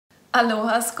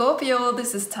Aloha Scorpio,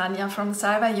 this is Tanya from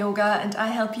SarvaYoga and I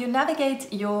help you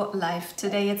navigate your life.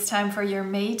 Today it's time for your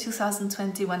May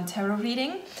 2021 tarot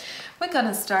reading. We're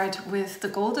gonna start with the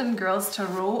Golden Girls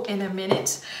Tarot in a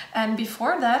minute. And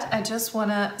before that, I just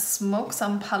wanna smoke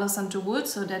some Palo Santo wood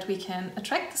so that we can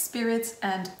attract the spirits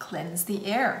and cleanse the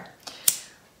air.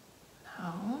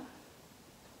 Now,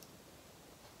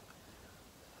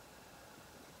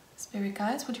 Spirit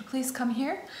guides, would you please come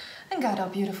here and guide our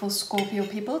beautiful Scorpio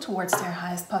people towards their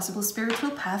highest possible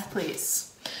spiritual path,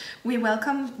 please. We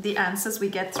welcome the answers we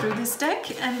get through this deck,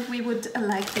 and we would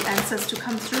like the answers to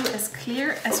come through as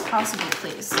clear as possible,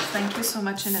 please. Thank you so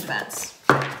much in advance.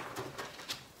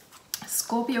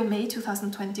 Scorpio May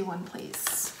 2021,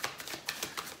 please.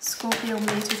 Scorpio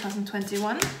May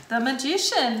 2021. The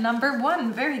Magician, number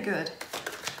 1, very good.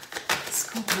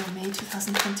 Scorpio May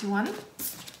 2021.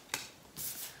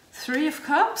 3 of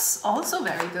Cups, also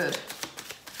very good.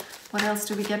 What else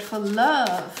do we get for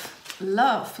love?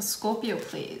 Love for Scorpio,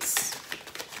 please.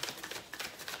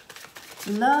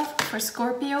 Love for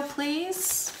Scorpio,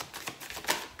 please.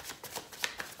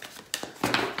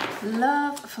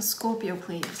 Love for Scorpio,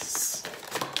 please.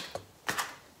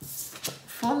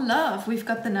 For love, we've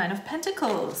got the 9 of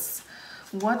Pentacles.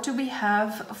 What do we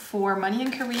have for money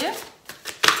and career?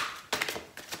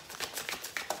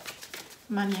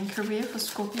 Money and career for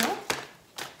Scorpio.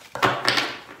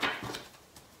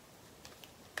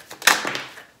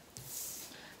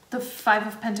 The 5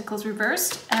 of Pentacles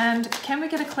reversed. And can we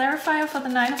get a clarifier for the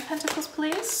 9 of Pentacles,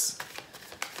 please?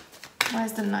 Why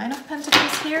is the 9 of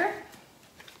Pentacles here?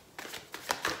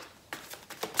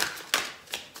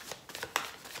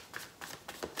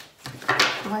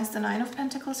 Why is the 9 of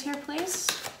Pentacles here, please?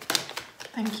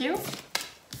 Thank you.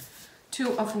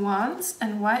 2 of Wands.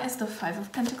 And why is the 5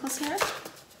 of Pentacles here?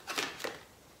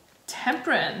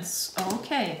 Temperance.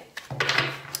 Okay.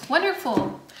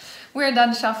 Wonderful. We're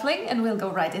done shuffling and we'll go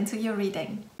right into your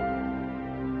reading.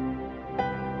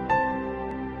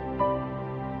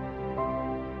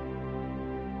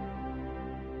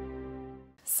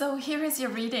 So here is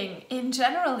your reading. In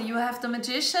general, you have the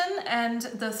Magician and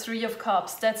the 3 of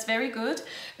Cups. That's very good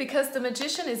because the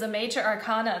Magician is a major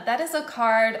arcana. That is a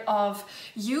card of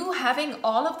you having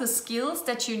all of the skills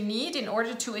that you need in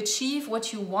order to achieve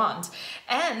what you want.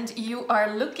 And you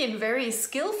are looking very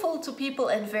skillful to people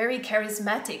and very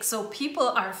charismatic. So people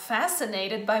are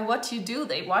fascinated by what you do.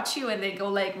 They watch you and they go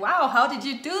like, wow, how did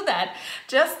you do that?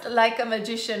 Just like a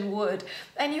magician would.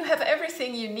 And you have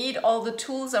everything you need. All the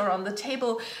tools are on the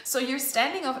table. So you're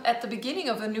standing at the beginning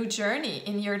of a new journey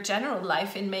in your general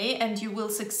life in May, and you will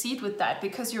succeed with that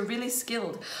because you're really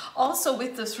skilled. Also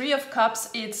with the 3 of Cups,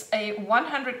 it's a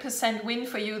 100% win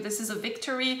for you. This is a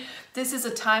victory. This is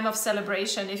a time of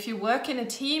celebration. If you work in a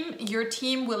team, your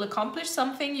team will accomplish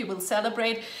something. You will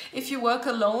celebrate. If you work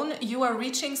alone, you are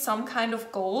reaching some kind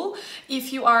of goal.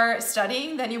 If you are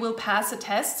studying, then you will pass a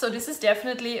test. So this is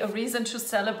definitely a reason to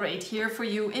celebrate here for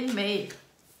you in May.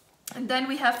 And then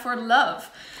we have for love,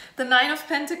 the 9 of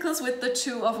Pentacles with the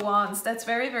 2 of Wands. That's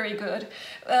very, very good.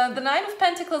 The 9 of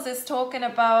Pentacles is talking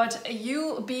about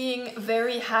you being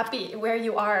very happy where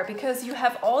you are because you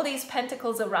have all these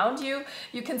pentacles around you.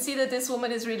 You can see that this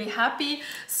woman is really happy.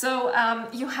 So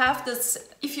you have this,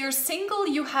 if you're single,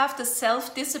 you have the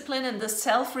self-discipline and the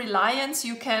self-reliance.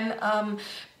 You can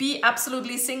be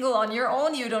absolutely single on your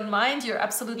own. You don't mind. You're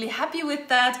absolutely happy with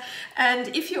that.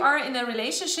 And if you are in a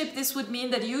relationship, this would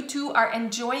mean that you two are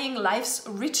enjoying life's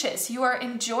riches. You are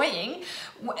enjoying.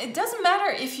 It doesn't matter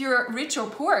if you're rich or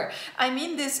poor. I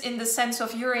mean this in the sense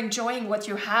of you're enjoying what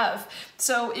you have.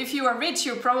 So if you are rich,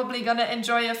 you're probably gonna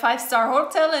enjoy a 5-star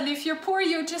hotel. And if you're poor,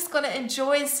 you're just gonna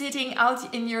enjoy sitting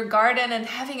out in your garden and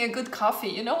having a good coffee.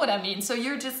 You know what I mean? So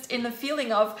you're just in the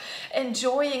feeling of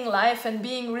enjoying life and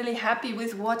being really happy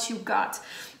with what you got.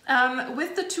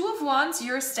 With the 2 of Wands,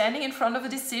 you're standing in front of a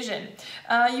decision.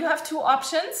 You have 2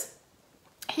 options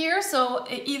here. So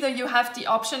either you have the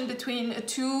option between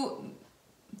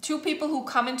two people who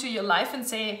come into your life and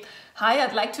say, hi,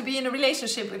 I'd like to be in a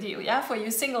relationship with you, yeah, for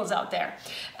you singles out there.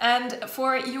 And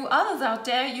for you others out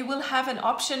there, you will have an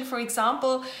option. For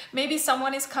example, maybe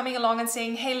someone is coming along and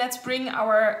saying, hey, let's bring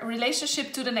our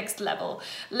relationship to the next level.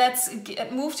 Let's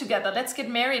move together, let's get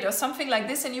married or something like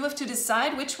this. And you have to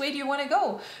decide which way do you want to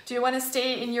go. Do you want to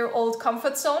stay in your old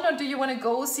comfort zone, or do you want to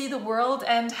go see the world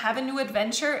and have a new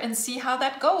adventure and see how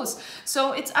that goes?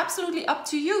 So it's absolutely up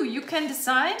to you. You can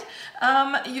decide.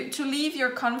 to leave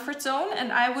your comfort zone,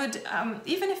 and I would,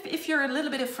 even if you're a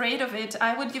little bit afraid of it,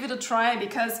 I would give it a try,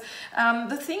 because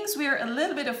the things we're a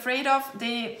little bit afraid of,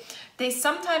 they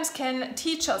sometimes can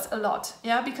teach us a lot,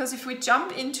 yeah, because if we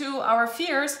jump into our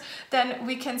fears, then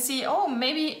we can see, oh,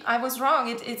 maybe I was wrong,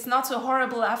 it's not so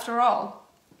horrible after all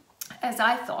as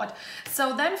I thought.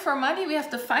 So then for money, we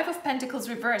have the 5 of Pentacles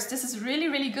reversed. This is really,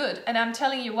 really good. And I'm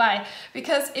telling you why.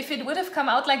 Because if it would have come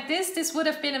out like this would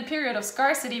have been a period of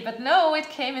scarcity, but no, it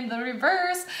came in the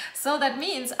reverse. So that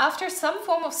means after some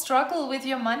form of struggle with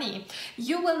your money,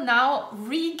 you will now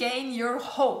regain your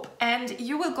hope and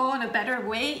you will go in a better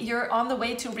way. You're on the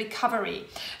way to recovery.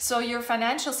 So your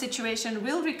financial situation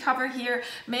will recover here.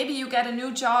 Maybe you get a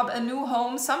new job, a new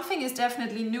home. Something is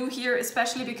definitely new here,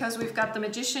 especially because we've got the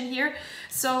Magician here.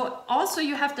 So also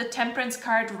you have the Temperance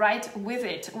card right with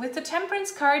it. With the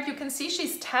Temperance card, you can see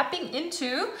she's tapping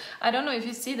into, I don't know if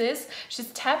you see this,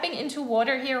 she's tapping into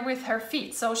water here with her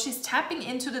feet. So she's tapping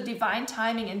into the divine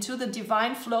timing, into the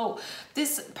divine flow.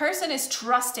 This person is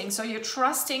trusting. So you're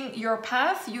trusting your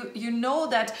path. You know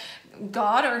that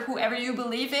God or whoever you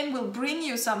believe in will bring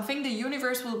you something. The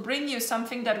universe will bring you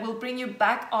something that will bring you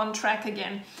back on track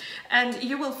again. And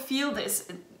you will feel this.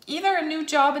 Either a new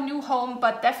job, a new home,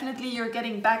 but definitely you're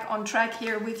getting back on track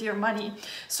here with your money.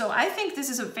 So I think this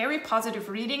is a very positive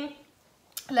reading.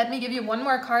 Let me give you one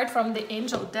more card from the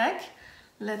Angel deck.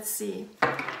 Let's see.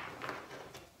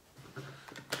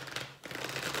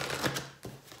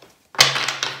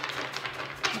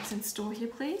 What's in store here,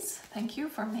 please? Thank you,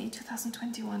 for May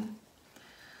 2021.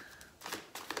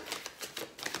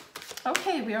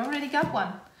 Okay, we already got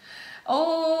one.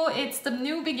 Oh, it's the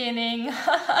new beginning.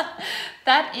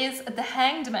 That is the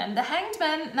Hanged Man. The Hanged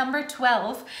Man, number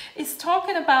 12, is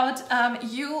talking about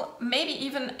you maybe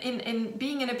even in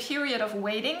being in a period of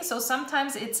waiting. So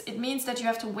sometimes it means that you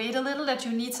have to wait a little, that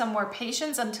you need some more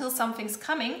patience until something's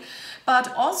coming.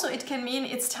 But also it can mean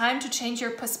it's time to change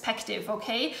your perspective,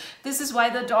 okay? This is why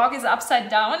the dog is upside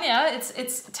down, yeah?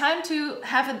 It's time to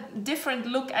have a different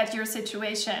look at your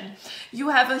situation. You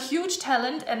have a huge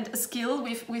talent and a skill.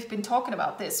 We've been talking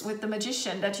about this with the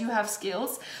Magician, that you have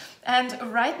skills. And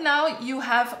right now you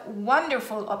have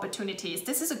wonderful opportunities.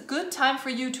 This is a good time for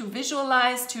you to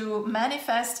visualize, to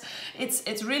manifest.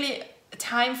 It's really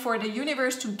time for the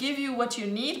universe to give you what you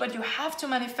need, but you have to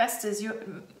manifest this.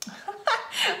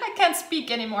 I can't speak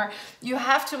anymore. You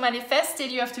have to manifest it,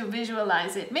 you have to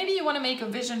visualize it. Maybe you want to make a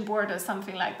vision board or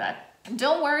something like that.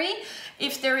 Don't worry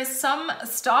if there is some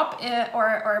stop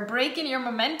or a break in your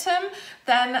momentum,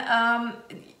 then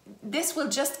this will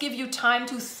just give you time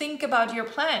to think about your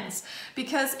plans.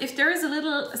 Because if there is a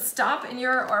little stop in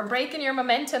your or break in your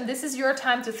momentum, this is your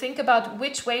time to think about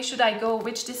which way should I go,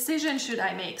 which decision should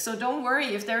I make. So don't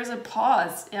worry if there is a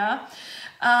pause, yeah?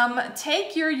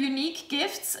 Take your unique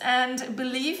gifts and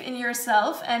believe in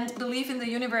yourself and believe in the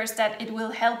universe that it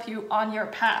will help you on your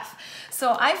path.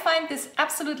 So I find this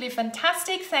absolutely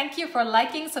fantastic. Thank you for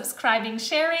liking, subscribing,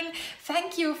 sharing.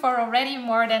 Thank you for already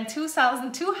more than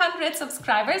 2,200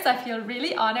 subscribers. I feel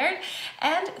really honored.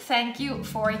 And thank you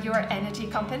for your energy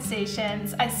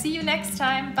compensations. I see you next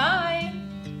time. Bye.